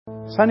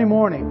Sunday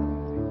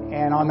morning,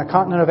 and on the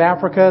continent of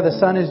Africa, the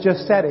sun is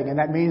just setting, and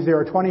that means there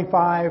are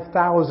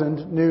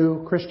 25,000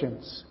 new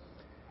Christians.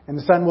 And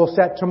the sun will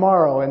set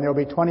tomorrow, and there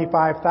will be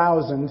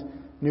 25,000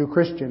 new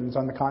Christians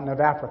on the continent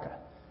of Africa.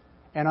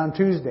 And on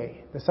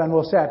Tuesday, the sun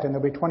will set, and there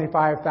will be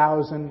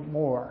 25,000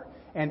 more.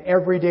 And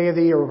every day of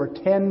the year, over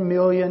 10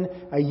 million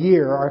a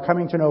year are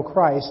coming to know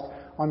Christ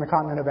on the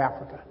continent of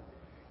Africa.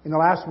 In the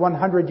last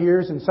 100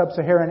 years in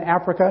sub-Saharan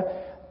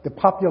Africa, the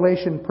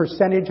population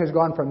percentage has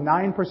gone from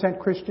 9%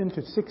 Christian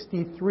to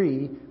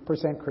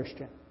 63%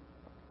 Christian.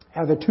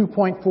 Out of the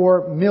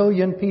 2.4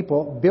 billion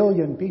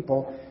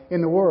people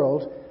in the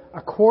world,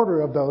 a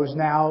quarter of those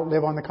now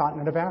live on the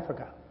continent of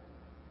Africa.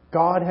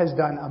 God has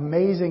done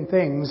amazing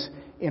things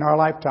in our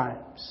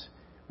lifetimes.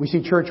 We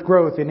see church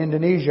growth in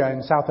Indonesia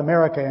and South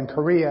America and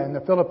Korea and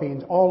the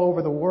Philippines. All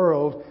over the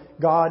world,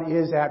 God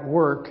is at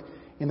work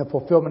in the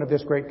fulfillment of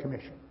this Great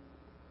Commission.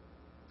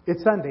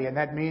 It's Sunday, and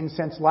that means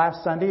since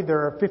last Sunday,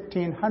 there are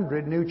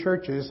 1,500 new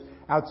churches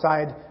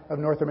outside of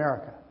North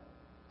America.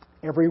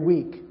 Every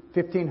week,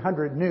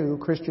 1,500 new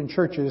Christian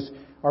churches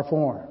are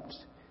formed.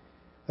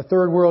 The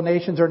third world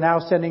nations are now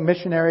sending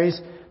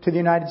missionaries to the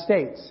United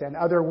States and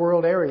other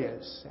world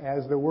areas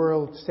as the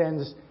world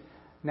sends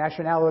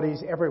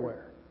nationalities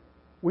everywhere.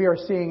 We are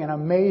seeing an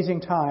amazing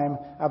time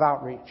of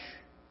outreach.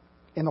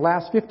 In the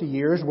last 50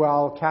 years,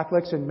 while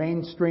Catholics and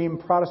mainstream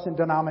Protestant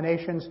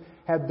denominations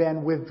have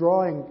been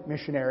withdrawing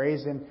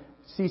missionaries and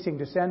ceasing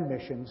to send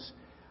missions,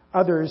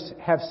 others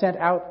have sent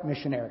out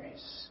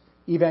missionaries.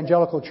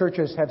 Evangelical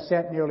churches have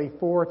sent nearly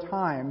 4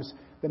 times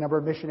the number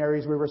of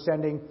missionaries we were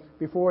sending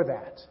before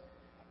that.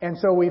 And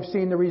so we've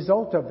seen the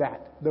result of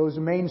that. Those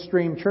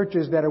mainstream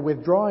churches that are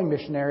withdrawing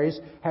missionaries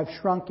have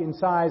shrunk in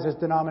size as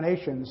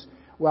denominations,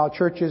 while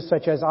churches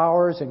such as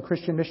ours and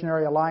Christian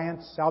Missionary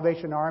Alliance,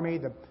 Salvation Army,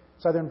 the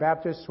Southern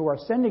Baptists who are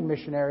sending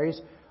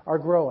missionaries are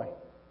growing.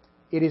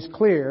 It is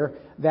clear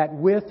that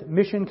with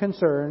mission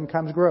concern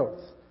comes growth.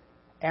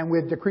 And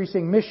with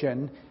decreasing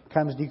mission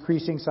comes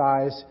decreasing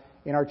size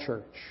in our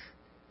church.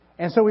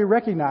 And so we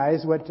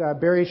recognize what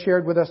Barry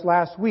shared with us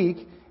last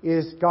week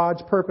is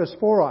God's purpose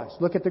for us.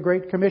 Look at the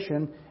Great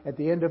Commission at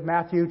the end of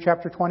Matthew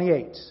chapter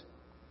 28.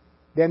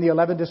 Then the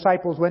 11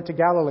 disciples went to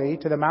Galilee,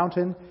 to the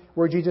mountain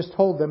where Jesus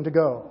told them to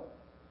go.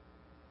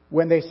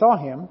 When they saw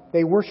him,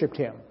 they worshipped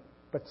him,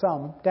 but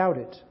some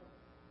doubted.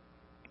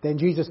 Then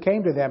Jesus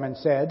came to them and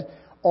said,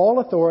 "All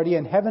authority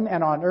in heaven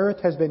and on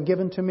earth has been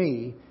given to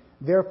me.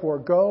 Therefore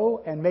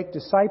go and make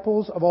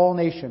disciples of all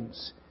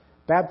nations,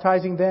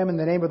 baptizing them in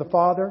the name of the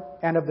Father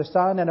and of the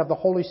Son and of the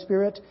Holy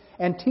Spirit,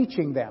 and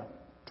teaching them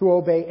to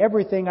obey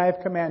everything I have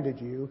commanded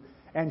you.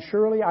 And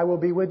surely I will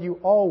be with you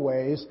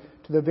always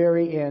to the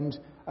very end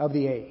of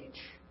the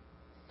age."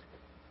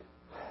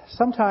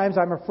 Sometimes,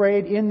 I'm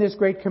afraid, in this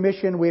Great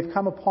Commission, we've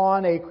come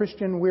upon a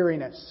Christian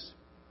weariness.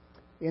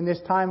 In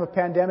this time of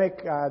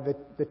pandemic,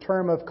 the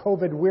term of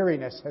COVID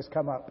weariness has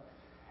come up.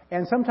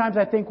 And sometimes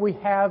I think we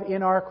have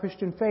in our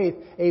Christian faith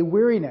a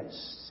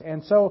weariness.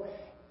 And so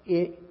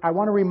I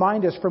want to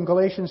remind us from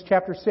Galatians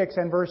chapter 6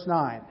 and verse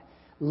 9.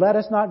 "Let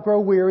us not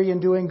grow weary in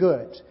doing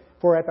good,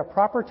 for at the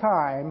proper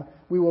time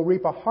we will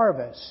reap a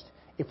harvest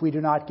if we do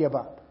not give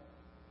up."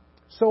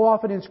 So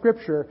often in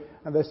Scripture,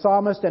 the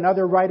psalmist and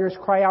other writers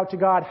cry out to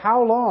God,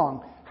 "How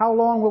long? How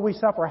long will we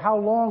suffer? How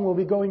long will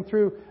we be going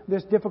through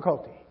this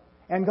difficulty?"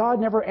 And God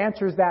never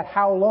answers that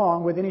how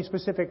long with any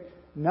specific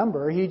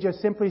number. He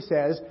just simply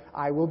says,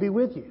 "I will be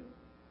with you."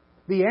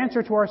 The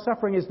answer to our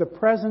suffering is the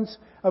presence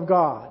of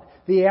God.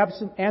 The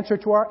answer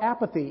to our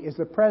apathy is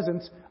the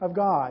presence of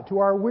God. To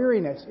our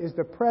weariness is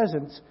the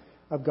presence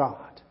of God.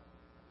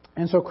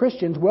 And so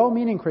Christians,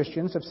 well-meaning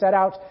Christians, have set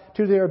out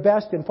to do their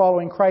best in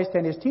following Christ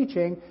and His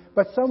teaching,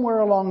 but somewhere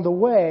along the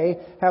way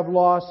have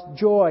lost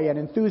joy and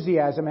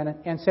enthusiasm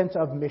and sense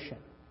of mission.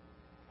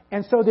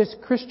 And so this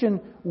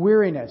Christian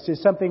weariness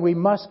is something we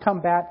must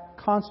combat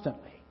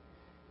constantly.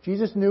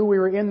 Jesus knew we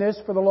were in this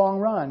for the long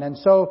run, and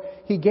so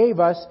He gave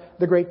us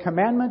the Great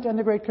Commandment and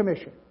the Great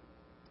Commission.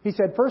 He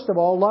said, first of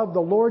all, love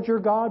the Lord your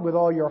God with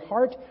all your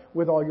heart,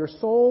 with all your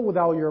soul, with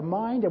all your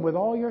mind, and with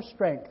all your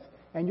strength,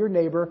 and your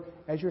neighbor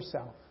as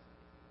yourself.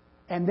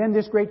 And then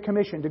this Great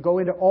Commission to go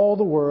into all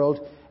the world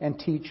and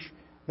teach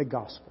the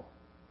gospel.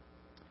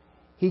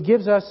 He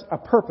gives us a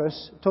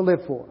purpose to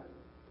live for.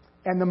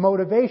 And the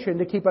motivation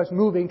to keep us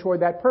moving toward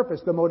that purpose.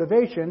 The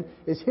motivation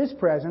is His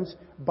presence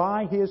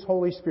by His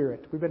Holy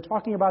Spirit. We've been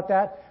talking about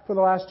that for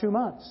the last 2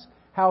 months.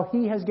 How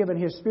He has given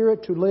His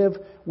Spirit to live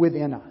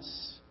within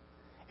us.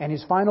 And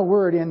His final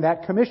word in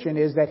that commission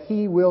is that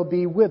He will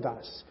be with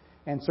us,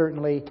 and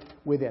certainly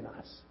within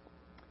us.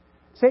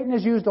 Satan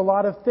has used a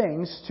lot of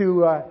things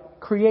to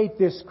create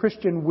this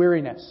Christian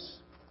weariness.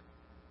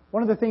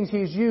 One of the things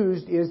he's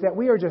used is that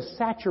we are just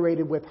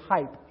saturated with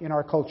hype in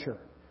our culture.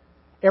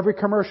 Every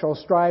commercial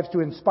strives to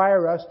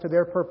inspire us to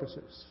their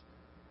purposes.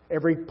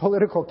 Every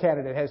political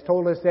candidate has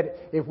told us that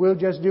if we'll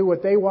just do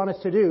what they want us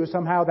to do,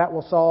 somehow that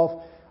will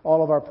solve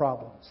all of our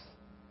problems.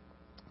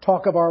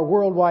 Talk of our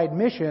worldwide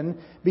mission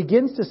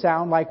begins to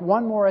sound like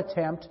one more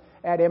attempt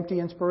at empty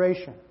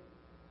inspiration.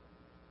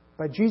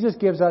 But Jesus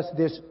gives us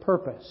this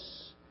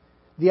purpose.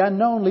 The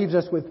unknown leaves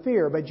us with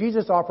fear, but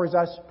Jesus offers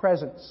us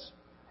presence.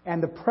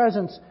 And the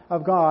presence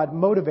of God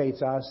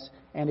motivates us,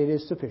 and it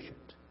is sufficient.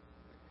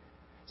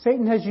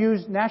 Satan has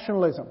used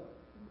nationalism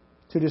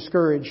to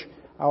discourage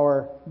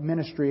our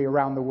ministry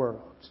around the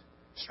world.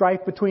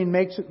 Strife between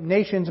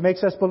nations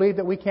makes us believe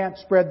that we can't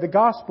spread the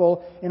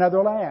gospel in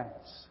other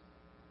lands.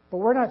 But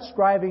we're not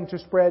striving to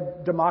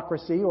spread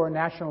democracy or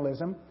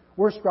nationalism.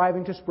 We're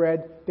striving to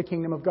spread the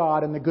kingdom of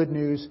God and the good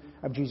news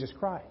of Jesus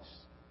Christ.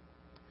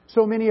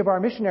 So many of our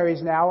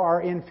missionaries now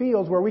are in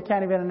fields where we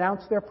can't even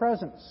announce their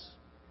presence.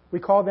 We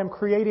call them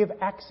creative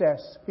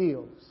access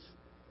fields.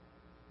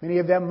 Many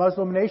of them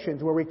Muslim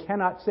nations where we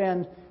cannot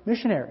send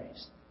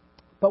missionaries.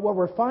 But what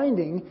we're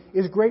finding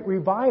is great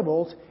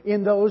revivals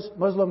in those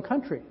Muslim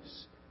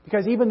countries.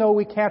 Because even though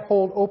we can't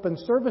hold open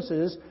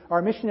services,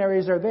 our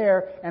missionaries are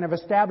there and have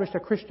established a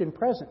Christian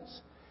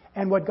presence.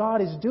 And what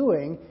God is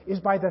doing is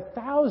by the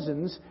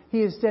thousands,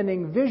 He is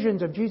sending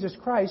visions of Jesus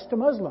Christ to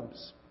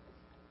Muslims.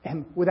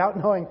 And without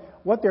knowing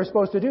what they're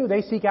supposed to do,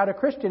 they seek out a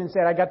Christian and say,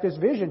 I got this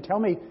vision. Tell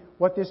me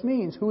what this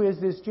means. Who is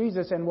this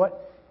Jesus and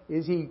what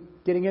is He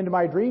getting into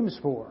my dreams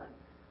for?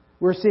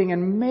 We're seeing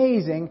an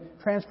amazing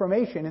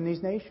transformation in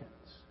these nations.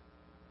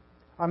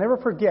 I'll never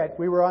forget,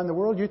 we were on the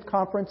World Youth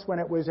Conference when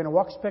it was in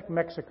Oaxaca,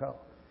 Mexico.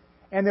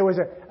 And there was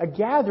a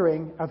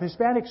gathering of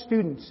Hispanic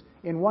students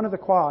in one of the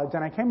quads.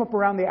 And I came up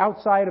around the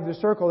outside of the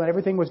circle and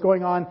everything was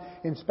going on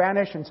in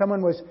Spanish. And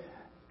someone was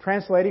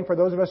translating for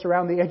those of us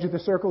around the edge of the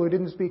circle who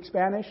didn't speak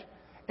Spanish.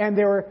 And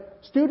there were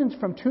students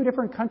from two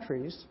different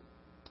countries,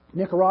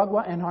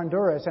 Nicaragua and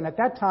Honduras. And at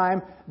that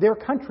time, their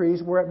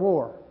countries were at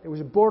war. There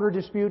was a border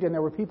dispute and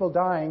there were people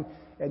dying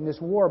in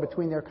this war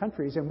between their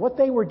countries. And what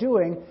they were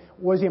doing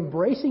was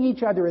embracing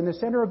each other in the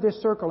center of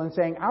this circle and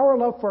saying, our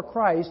love for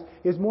Christ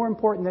is more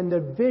important than the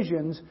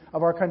divisions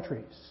of our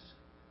countries.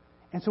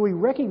 And so we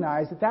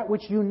recognize that that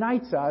which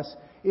unites us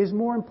is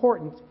more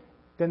important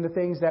than the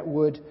things that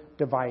would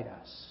divide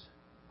us.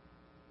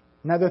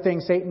 Another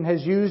thing Satan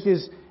has used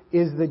is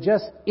the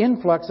just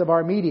influx of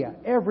our media.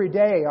 Every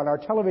day on our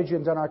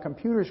televisions, on our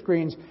computer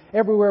screens,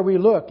 everywhere we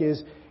look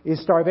is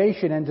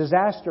starvation and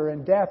disaster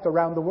and death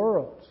around the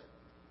world.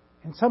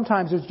 And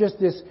sometimes there's just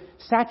this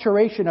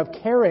saturation of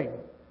caring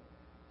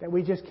that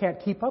we just can't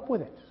keep up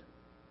with it.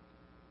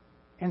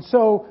 And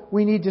so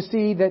we need to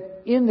see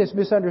that in this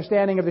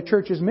misunderstanding of the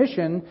church's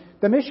mission,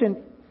 the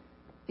mission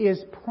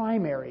is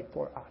primary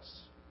for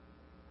us.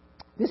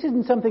 This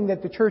isn't something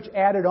that the church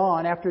added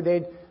on after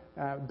they'd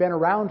been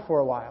around for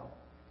a while.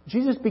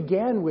 Jesus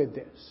began with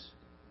this.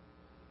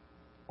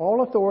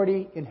 All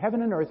authority in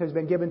heaven and earth has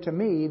been given to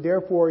me,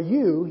 therefore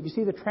you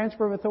see the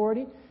transfer of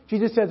authority?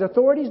 Jesus says,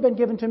 authority has been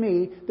given to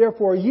me,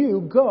 therefore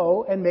you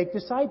go and make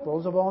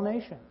disciples of all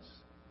nations.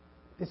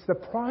 It's the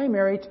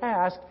primary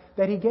task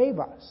that He gave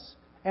us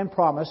and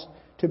promised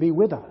to be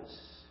with us.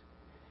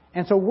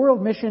 And so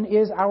world mission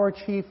is our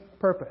chief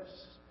purpose.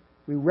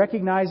 We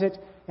recognize it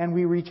and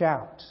we reach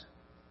out.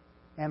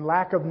 And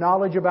lack of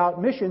knowledge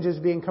about missions is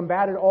being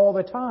combated all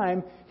the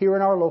time here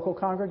in our local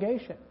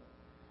congregation.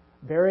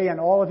 Barry and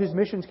all of his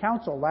missions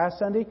council last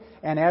Sunday,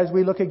 and as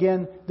we look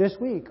again this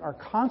week, are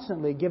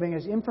constantly giving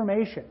us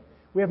information.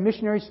 We have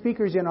missionary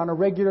speakers in on a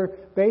regular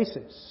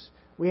basis.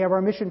 We have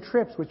our mission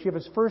trips, which give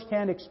us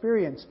first-hand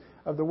experience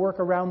of the work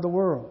around the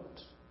world.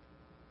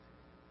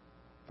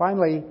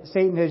 Finally,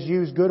 Satan has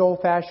used good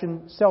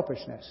old-fashioned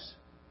selfishness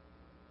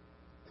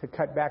to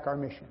cut back our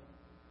mission.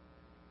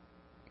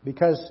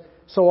 Because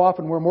so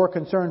often we're more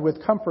concerned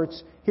with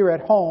comforts here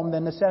at home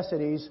than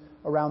necessities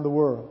around the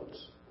world.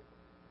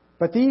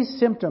 But these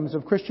symptoms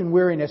of Christian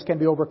weariness can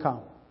be overcome.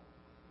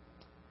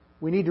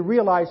 We need to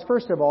realize,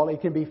 first of all,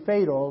 it can be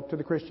fatal to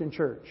the Christian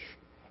church.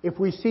 If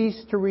we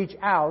cease to reach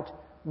out,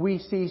 we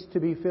cease to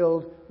be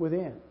filled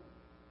within.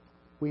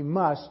 We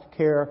must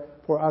care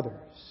for others.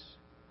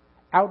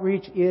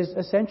 Outreach is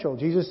essential.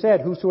 Jesus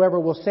said, whosoever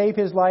will save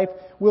his life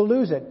will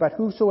lose it, but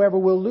whosoever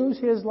will lose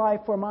his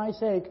life for my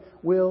sake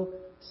will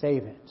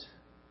save it.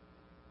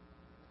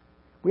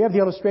 We have the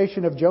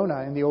illustration of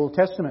Jonah in the Old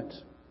Testament,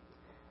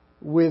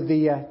 with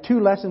the two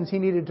lessons he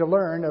needed to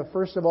learn of,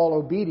 first of all,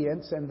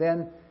 obedience and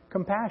then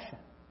compassion.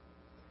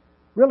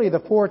 Really, the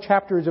 4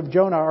 chapters of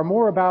Jonah are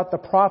more about the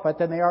prophet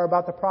than they are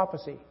about the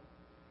prophecy.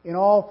 In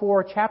all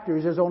 4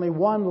 chapters, there's only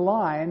one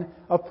line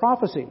of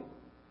prophecy.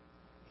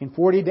 In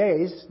 40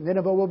 days,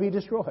 Nineveh will be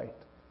destroyed.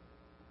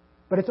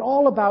 But it's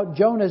all about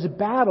Jonah's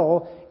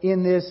battle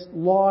in this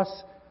loss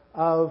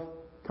of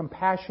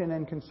compassion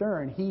and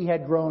concern. He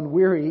had grown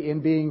weary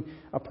in being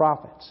a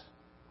prophet.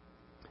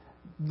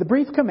 The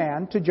brief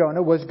command to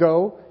Jonah was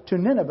go to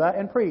Nineveh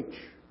and preach.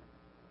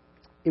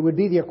 It would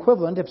be the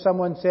equivalent if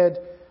someone said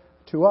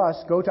to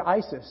us, go to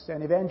Isis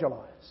and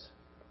evangelize.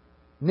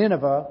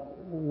 Nineveh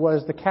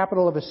was the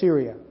capital of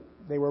Assyria.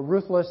 They were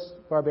ruthless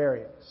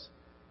barbarians,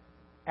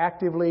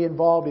 actively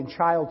involved in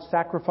child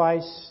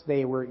sacrifice.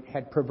 They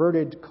had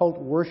perverted cult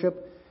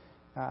worship.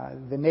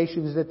 The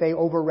nations that they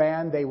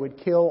overran, they would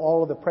kill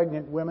all of the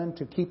pregnant women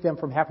to keep them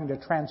from having to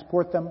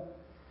transport them.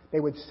 They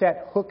would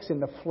set hooks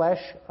in the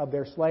flesh of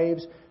their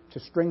slaves to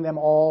string them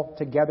all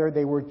together.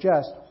 They were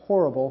just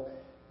horrible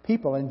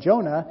people. And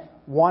Jonah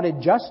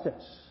wanted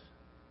justice.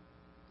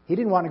 He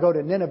didn't want to go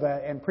to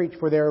Nineveh and preach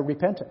for their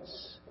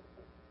repentance.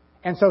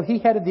 And so he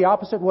headed the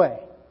opposite way,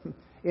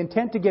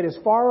 intent to get as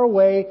far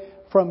away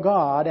from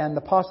God and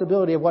the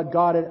possibility of what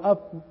God had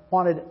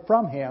wanted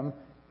from him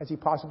as he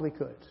possibly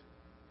could.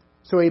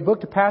 So he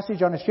booked a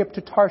passage on a ship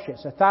to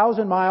Tarshish,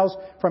 1,000 miles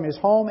from his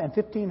home and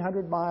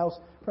 1,500 miles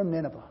from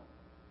Nineveh.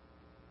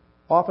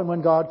 Often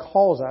when God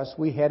calls us,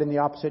 we head in the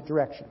opposite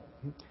direction.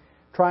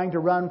 Trying to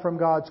run from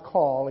God's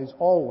call is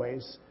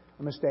always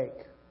a mistake.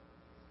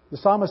 The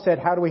psalmist said,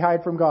 "How do we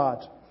hide from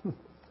God?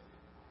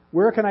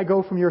 Where can I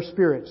go from your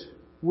spirit?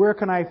 Where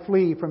can I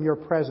flee from your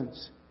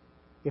presence?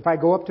 If I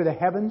go up to the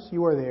heavens,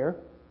 you are there.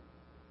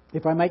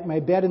 If I make my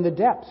bed in the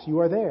depths, you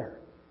are there.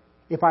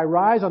 If I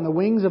rise on the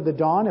wings of the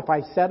dawn, if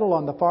I settle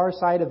on the far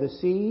side of the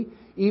sea,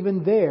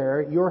 even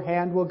there your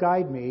hand will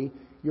guide me,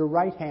 your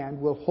right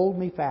hand will hold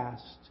me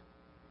fast.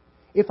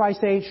 If I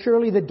say,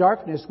 surely the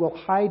darkness will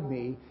hide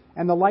me,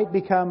 and the light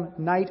become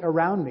night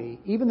around me,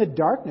 even the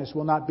darkness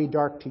will not be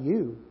dark to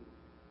you.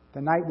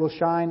 The night will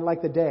shine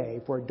like the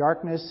day, for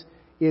darkness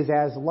is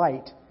as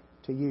light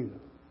to you."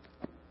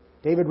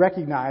 David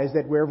recognized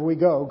that wherever we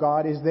go,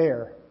 God is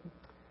there.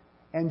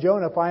 And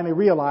Jonah finally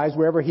realized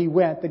wherever he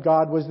went that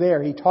God was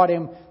there. He taught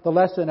him the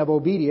lesson of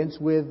obedience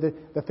with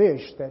the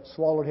fish that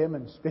swallowed him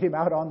and spit him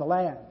out on the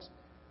land.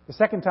 The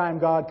second time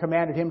God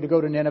commanded him to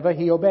go to Nineveh,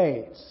 he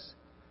obeys.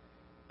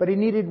 But he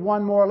needed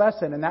one more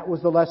lesson, and that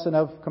was the lesson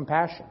of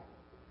compassion.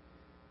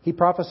 He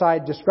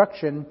prophesied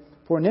destruction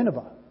for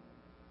Nineveh.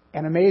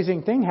 An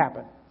amazing thing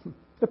happened.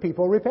 The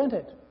people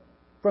repented.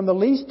 From the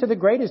least to the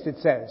greatest, it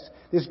says.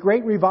 This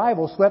great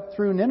revival swept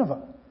through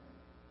Nineveh.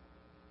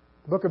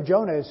 The book of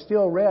Jonah is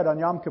still read on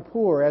Yom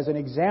Kippur as an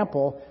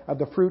example of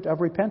the fruit of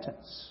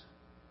repentance.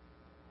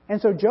 And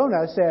so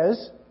Jonah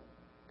says,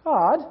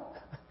 "God,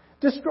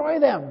 destroy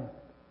them.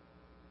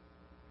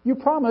 You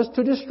promised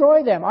to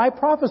destroy them. I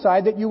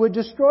prophesied that you would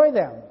destroy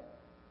them.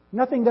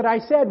 Nothing that I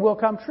said will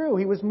come true."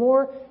 He was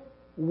more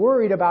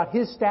worried about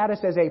his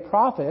status as a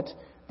prophet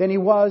than he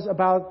was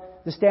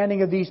about the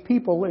standing of these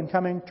people in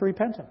coming to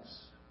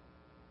repentance.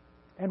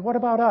 And what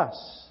about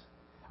us?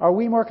 Are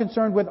we more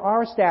concerned with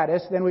our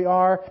status than we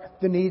are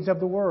the needs of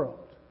the world?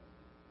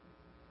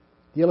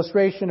 The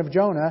illustration of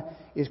Jonah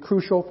is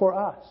crucial for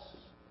us.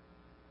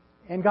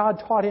 And God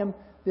taught him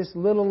this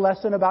little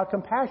lesson about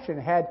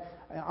compassion.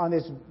 On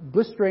this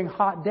blistering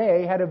hot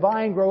day, had a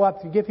vine grow up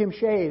to give him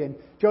shade. And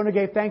Jonah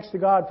gave thanks to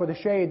God for the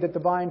shade that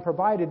the vine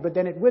provided, but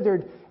then it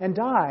withered and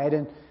died.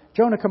 And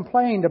Jonah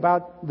complained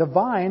about the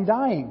vine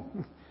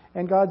dying.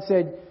 And God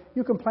said,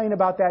 "You complain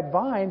about that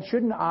vine.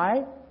 Shouldn't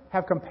I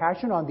have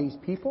compassion on these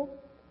people?"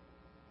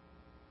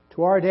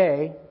 To our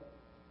day,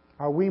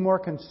 are we more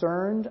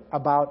concerned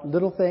about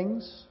little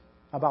things,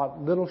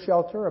 about little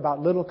shelter, about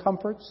little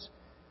comforts,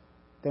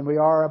 than we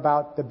are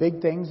about the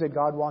big things that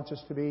God wants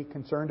us to be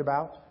concerned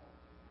about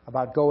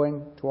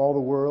going to all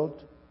the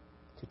world,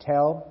 to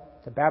tell,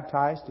 to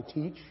baptize, to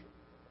teach,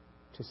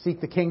 to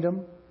seek the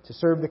kingdom, to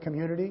serve the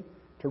community,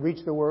 to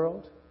reach the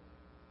world,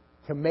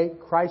 to make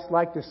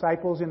Christ-like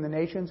disciples in the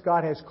nations?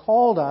 God has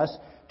called us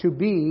to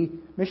be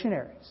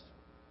missionaries,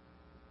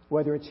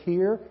 whether it's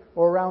here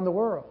or around the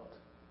world.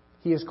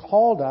 He has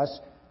called us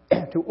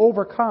to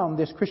overcome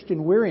this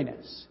Christian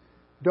weariness.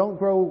 Don't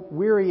grow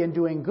weary in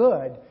doing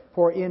good,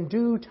 for in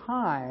due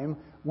time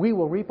we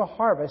will reap a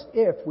harvest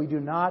if we do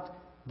not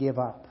give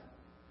up.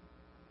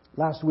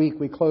 Last week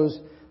we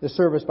closed the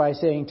service by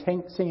singing,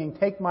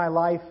 "Take my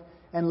life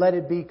and let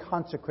it be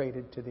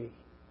consecrated to Thee."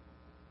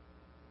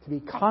 To be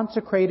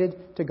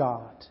consecrated to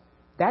God.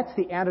 That's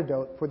the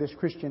antidote for this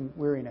Christian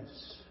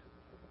weariness.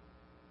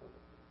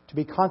 To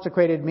be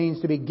consecrated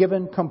means to be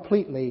given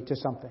completely to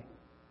something.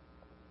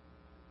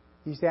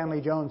 E. Stanley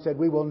Jones said,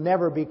 "We will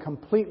never be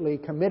completely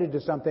committed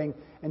to something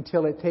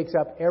until it takes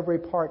up every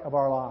part of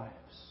our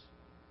lives."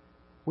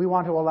 We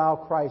want to allow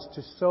Christ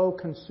to so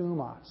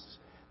consume us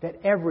that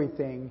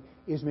everything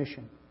is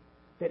mission.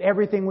 That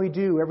everything we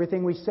do,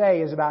 everything we say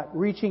is about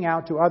reaching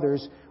out to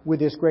others with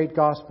this great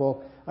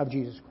gospel of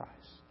Jesus Christ.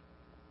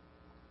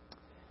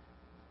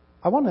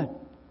 I want to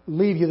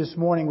leave you this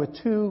morning with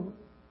two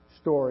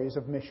stories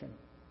of mission.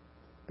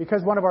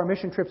 Because one of our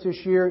mission trips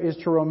this year is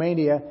to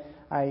Romania,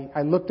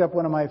 I looked up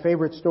one of my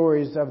favorite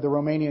stories of the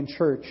Romanian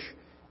church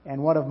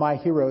and one of my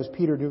heroes,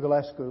 Peter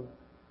Dugulescu,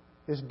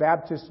 this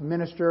Baptist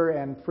minister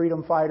and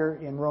freedom fighter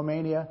in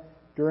Romania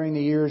during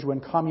the years when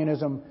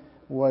communism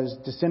was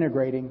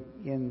disintegrating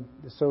in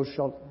the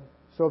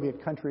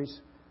Soviet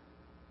countries.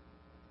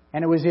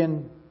 And it was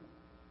in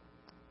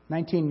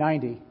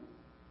 1990.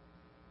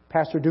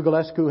 Pastor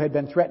Dugulescu had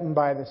been threatened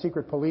by the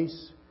secret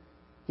police.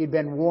 He'd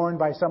been warned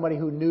by somebody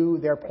who knew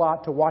their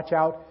plot to watch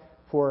out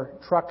for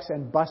trucks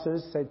and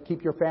buses, said,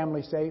 "Keep your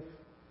family safe."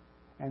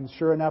 And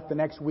sure enough, the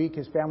next week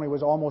his family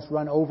was almost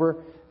run over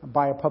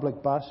by a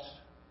public bus.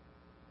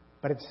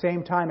 But at the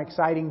same time,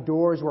 exciting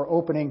doors were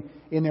opening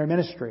in their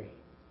ministry.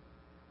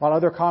 While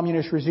other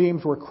communist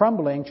regimes were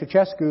crumbling,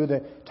 Ceausescu,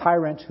 the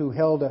tyrant who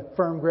held a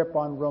firm grip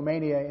on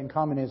Romania in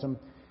communism,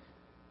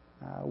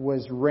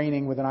 was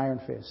reigning with an iron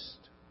fist.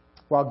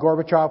 While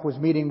Gorbachev was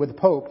meeting with the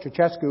Pope,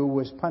 Ceausescu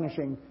was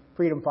punishing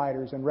freedom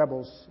fighters and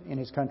rebels in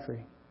his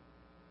country.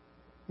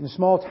 In the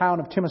small town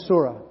of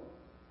Timisoara,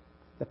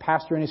 the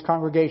pastor and his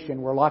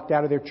congregation were locked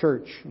out of their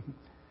church.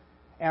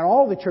 And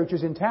all the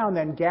churches in town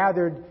then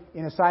gathered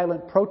in a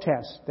silent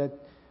protest that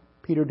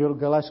Peter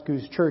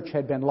Dulgălescu's church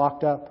had been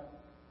locked up.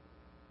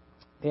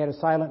 They had a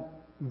silent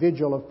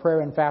vigil of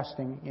prayer and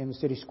fasting in the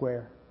city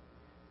square.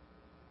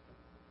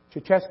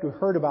 Ceausescu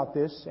heard about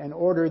this and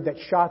ordered that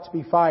shots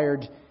be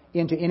fired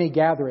into any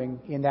gathering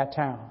in that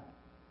town.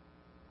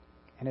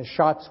 And as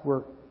shots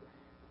were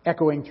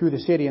echoing through the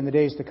city in the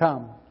days to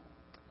come,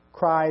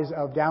 cries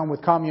of "Down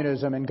with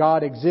communism" and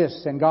 "God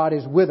exists" and "God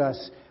is with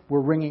us"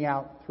 were ringing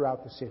out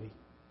throughout the city.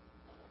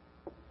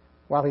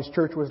 While his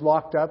church was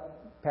locked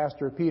up,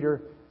 Pastor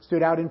Peter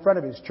stood out in front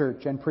of his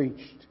church and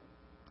preached.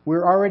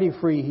 "We're already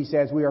free," he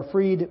says. "We are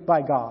freed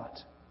by God."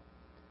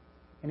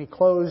 And he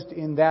closed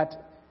in that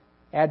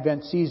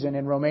Advent season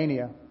in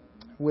Romania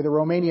with a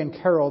Romanian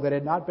carol that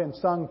had not been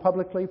sung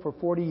publicly for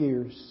 40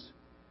 years.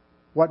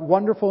 "What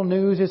wonderful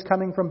news is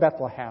coming from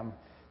Bethlehem,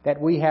 that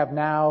we have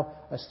now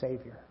a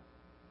Savior."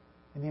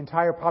 And the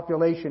entire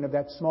population of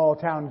that small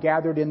town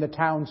gathered in the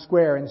town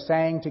square and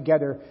sang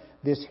together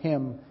this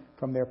hymn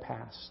from their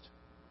past.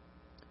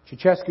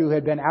 Ceausescu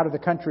had been out of the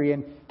country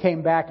and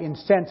came back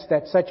incensed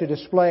that such a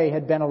display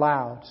had been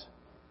allowed.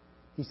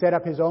 He set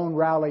up his own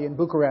rally in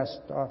Bucharest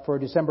for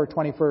December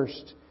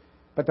 21st,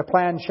 but the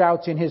planned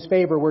shouts in his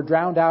favor were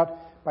drowned out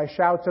by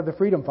shouts of the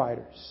freedom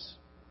fighters.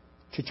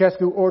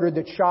 Ceausescu ordered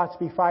that shots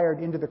be fired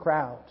into the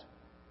crowd.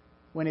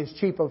 When his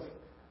chief of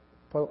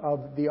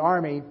the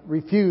army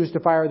refused to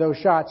fire those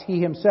shots, he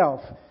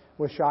himself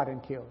was shot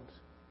and killed.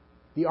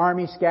 The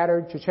army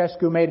scattered.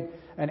 Ceausescu made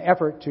an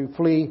effort to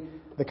flee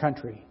the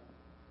country.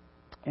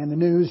 And the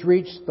news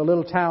reached the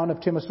little town of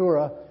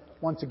Timisoara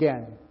once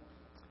again.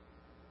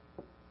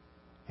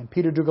 And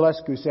Peter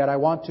Dulgălescu said, "I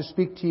want to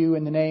speak to you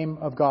in the name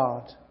of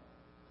God.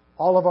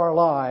 All of our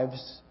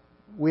lives,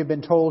 we have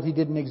been told He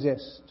didn't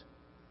exist."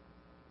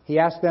 He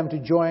asked them to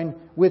join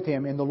with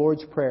him in the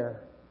Lord's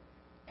Prayer,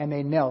 and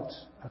they knelt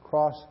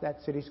across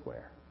that city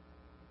square.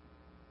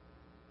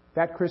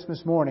 That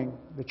Christmas morning,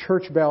 the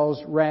church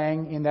bells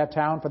rang in that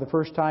town for the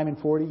first time in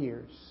 40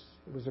 years.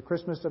 It was the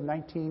Christmas of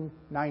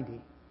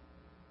 1990,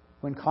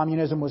 when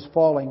communism was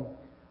falling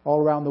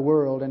all around the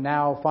world, and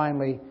now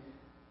finally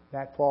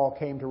that fall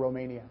came to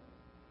Romania.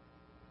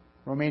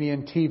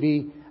 Romanian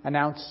TV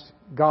announced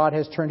God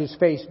has turned His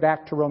face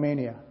back to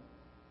Romania.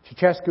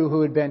 Ceausescu,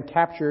 who had been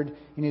captured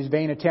in his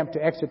vain attempt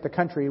to exit the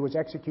country, was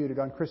executed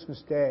on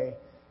Christmas Day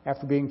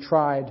after being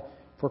tried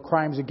for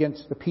crimes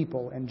against the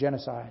people and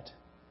genocide.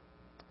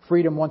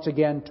 Freedom once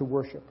again to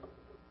worship.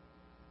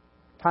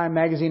 Time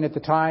magazine at the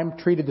time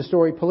treated the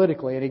story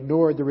politically and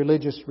ignored the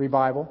religious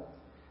revival.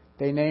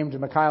 They named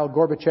Mikhail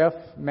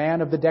Gorbachev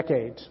Man of the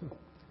Decade.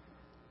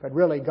 But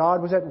really,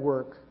 God was at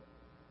work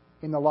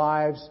in the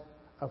lives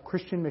of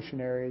Christian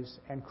missionaries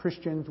and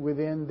Christians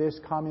within this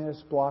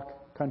communist bloc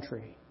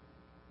country.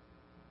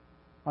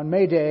 On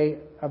May Day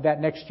of that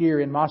next year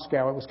in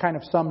Moscow, it was kind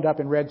of summed up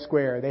in Red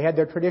Square. They had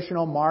their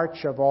traditional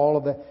march of all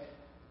of the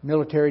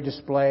military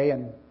display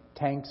and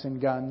tanks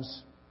and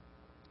guns.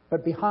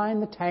 But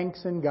behind the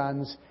tanks and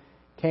guns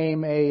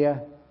came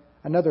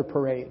another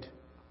parade.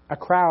 A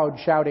crowd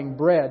shouting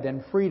bread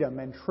and freedom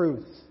and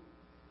truth.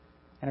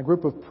 And a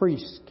group of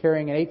priests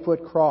carrying an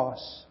 8-foot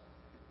cross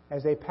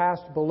as they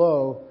passed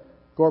below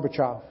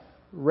Gorbachev,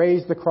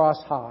 raised the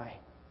cross high.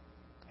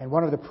 And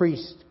one of the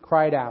priests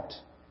cried out,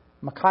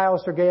 "Mikhail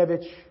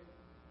Sergeyevich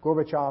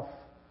Gorbachev,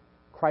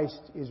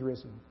 Christ is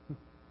risen."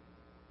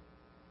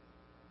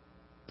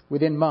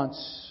 Within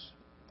months,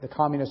 the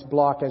communist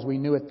bloc as we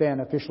knew it then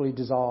officially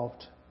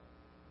dissolved.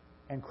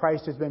 And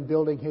Christ has been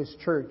building His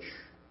church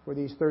for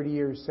these 30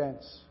 years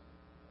since.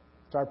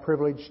 It's our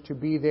privilege to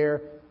be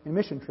there in a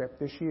mission trip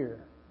this year.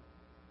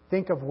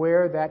 Think of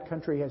where that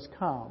country has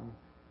come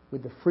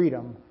with the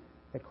freedom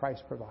that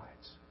Christ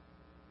provides.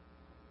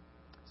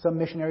 Some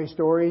missionary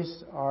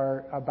stories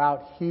are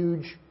about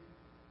huge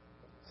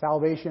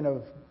salvation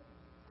of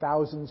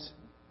thousands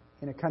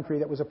in a country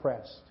that was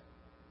oppressed.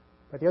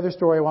 But the other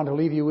story I want to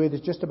leave you with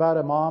is just about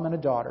a mom and a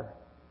daughter.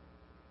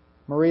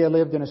 Maria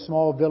lived in a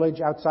small village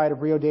outside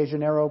of Rio de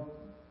Janeiro,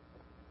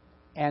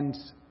 and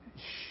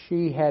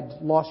she had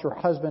lost her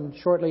husband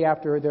shortly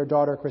after their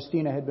daughter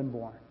Christina had been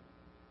born.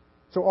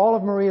 So all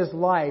of Maria's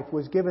life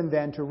was given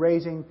then to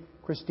raising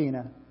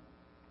Christina.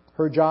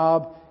 Her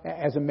job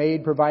as a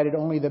maid provided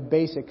only the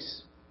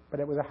basics,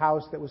 but it was a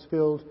house that was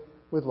filled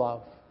with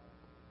love.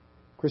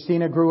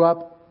 Christina grew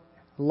up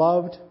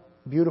loved,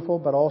 beautiful,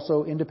 but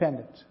also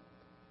independent,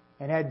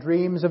 and had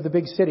dreams of the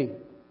big city.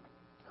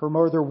 Her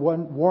mother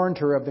warned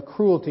her of the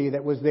cruelty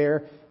that was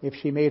there if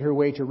she made her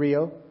way to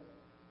Rio.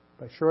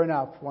 But sure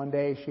enough, one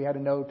day she had a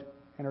note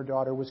and her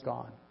daughter was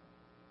gone.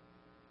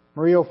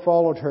 Maria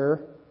followed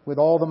her with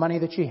all the money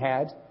that she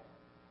had,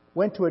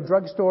 went to a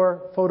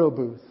drugstore photo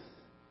booth,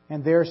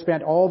 and there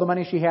spent all the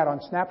money she had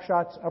on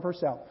snapshots of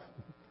herself.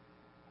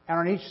 And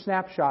on each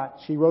snapshot,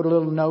 she wrote a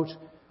little note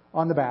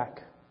on the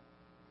back.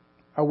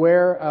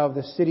 Aware of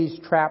the city's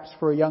traps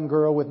for a young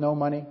girl with no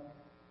money,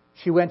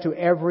 she went to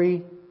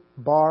every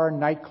bar,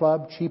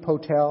 nightclub, cheap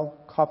hotel,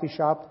 coffee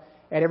shop.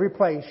 At every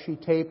place, she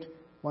taped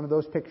one of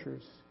those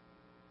pictures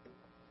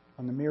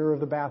on the mirror of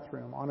the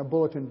bathroom, on a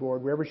bulletin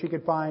board, wherever she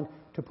could find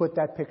to put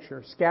that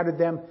picture. Scattered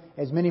them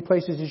as many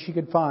places as she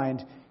could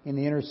find in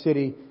the inner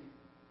city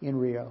in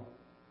Rio.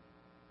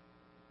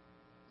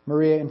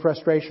 Maria, in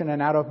frustration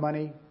and out of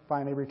money,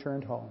 finally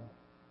returned home.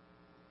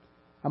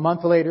 A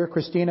month later,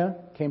 Christina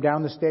came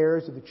down the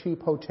stairs of the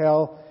cheap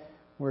hotel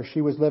where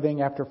she was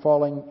living after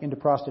falling into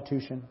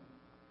prostitution.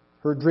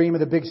 Her dream of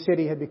the big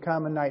city had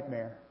become a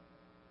nightmare.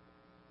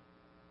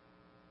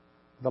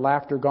 The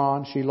laughter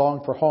gone, she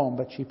longed for home,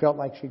 but she felt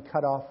like she'd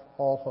cut off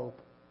all hope.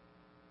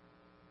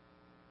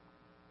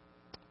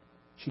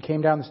 She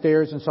came down the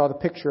stairs and saw the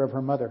picture of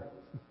her mother.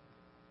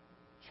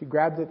 She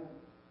grabbed it,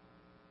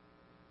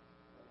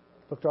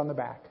 looked on the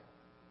back,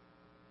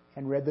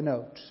 and read the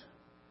note,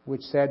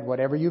 which said,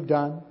 "Whatever you've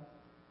done,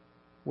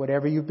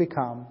 whatever you've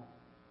become,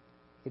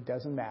 it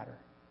doesn't matter.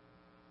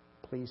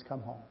 Please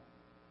come home."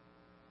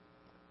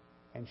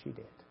 And she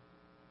did.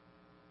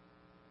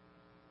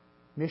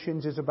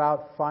 Missions is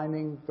about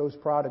finding those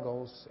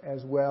prodigals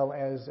as well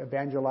as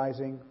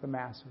evangelizing the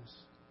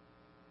masses.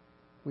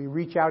 We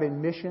reach out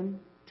in mission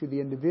to the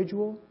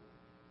individual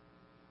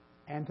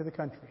and to the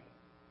country.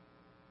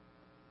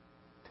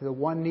 To the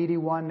one needy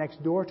one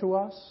next door to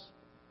us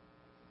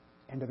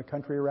and to the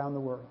country around the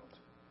world.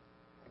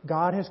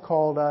 God has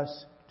called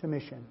us to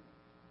mission.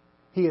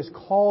 He has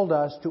called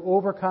us to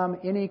overcome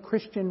any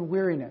Christian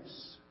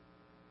weariness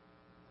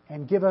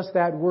and give us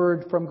that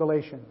word from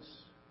Galatians.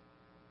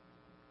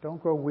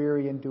 Don't grow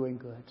weary in doing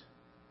good,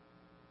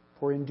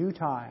 for in due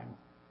time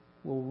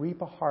we'll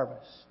reap a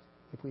harvest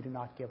if we do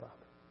not give up.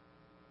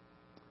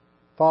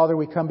 Father,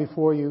 we come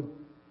before you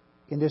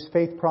in this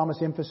faith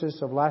promise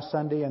emphasis of last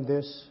Sunday and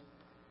this,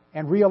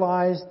 and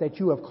realize that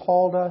you have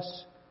called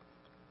us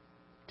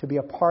to be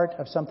a part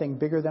of something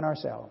bigger than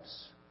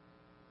ourselves.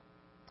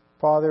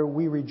 Father,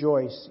 we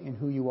rejoice in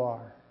who you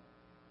are.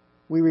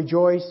 We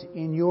rejoice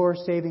in your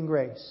saving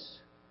grace.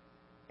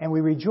 And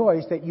we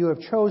rejoice that you have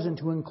chosen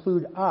to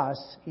include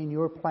us in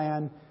your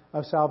plan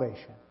of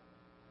salvation.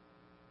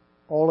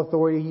 All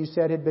authority, you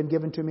said, had been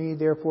given to me.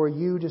 Therefore,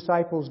 you,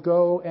 disciples,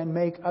 go and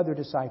make other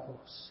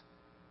disciples.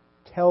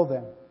 Tell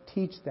them,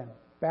 teach them,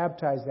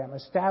 baptize them,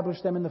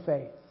 establish them in the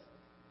faith.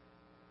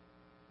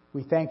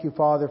 We thank you,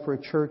 Father, for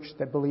a church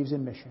that believes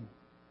in mission.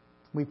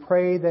 We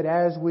pray that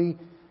as we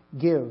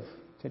give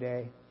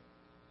today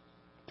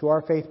to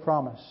our faith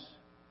promise,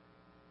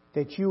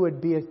 that you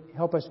would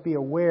help us be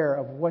aware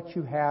of what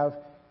you have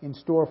in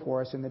store for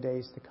us in the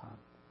days to come.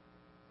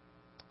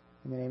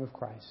 In the name of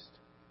Christ.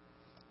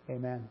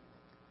 Amen.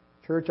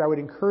 Church, I would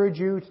encourage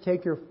you to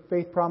take your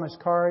faith promise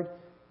card.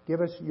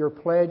 Give us your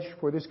pledge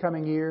for this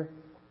coming year.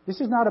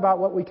 This is not about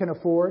what we can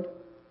afford.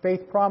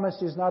 Faith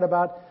promise is not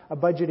about a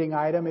budgeting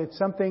item. It's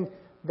something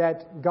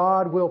that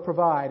God will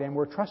provide, and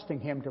we're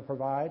trusting Him to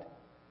provide.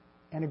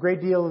 And a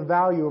great deal of the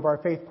value of our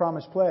faith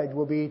promise pledge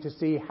will be to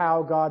see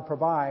how God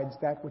provides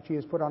that which He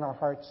has put on our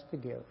hearts to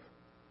give.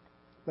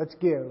 Let's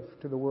give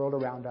to the world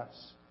around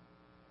us,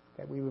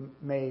 that we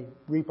may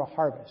reap a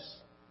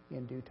harvest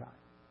in due time.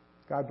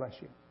 God bless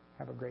you.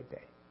 Have a great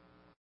day.